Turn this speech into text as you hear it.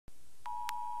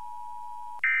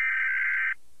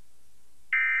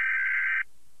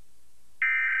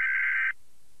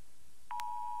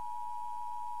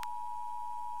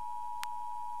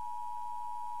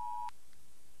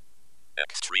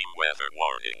weather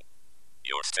warning.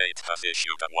 Your state has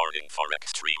issued a warning for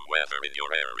extreme weather in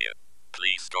your area.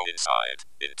 Please go inside,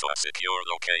 into a secure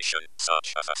location,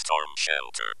 such as a storm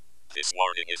shelter. This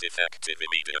warning is effective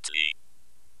immediately.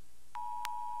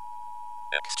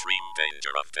 Extreme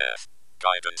danger of death.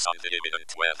 Guidance on the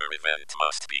imminent weather event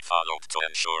must be followed to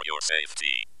ensure your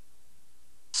safety.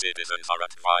 Citizens are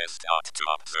advised not to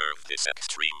observe this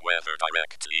extreme weather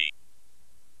directly.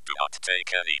 Do not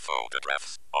take any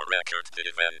photographs or record the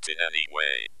event in any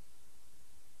way.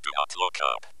 Do not look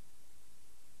up.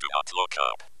 Do not look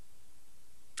up.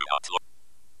 Do not look.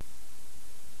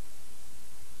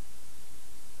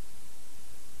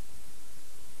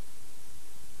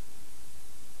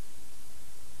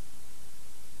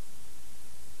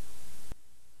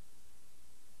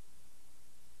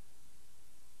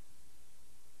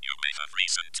 You may have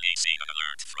recently seen an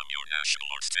alert from your national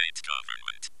or state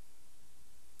government.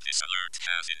 This alert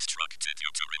has instructed you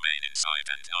to remain inside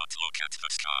and not look at the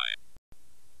sky.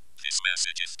 This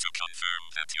message is to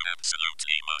confirm that you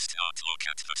absolutely must not look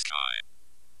at the sky.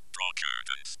 Draw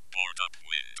curtains, board up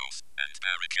windows, and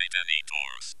barricade any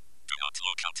doors. Do not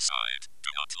look outside. Do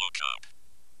not look up.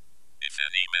 If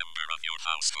any member of your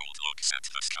household looks at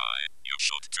the sky, you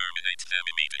should terminate them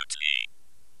immediately.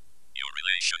 Your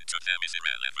relation to them is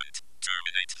irrelevant.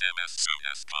 Terminate them as soon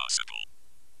as possible.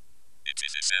 It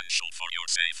is essential for your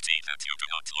safety that you do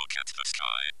not look at the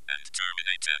sky, and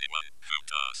terminate anyone who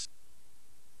does.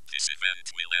 This event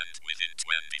will end within 24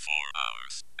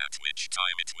 hours, at which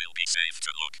time it will be safe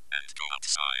to look and go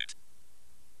outside.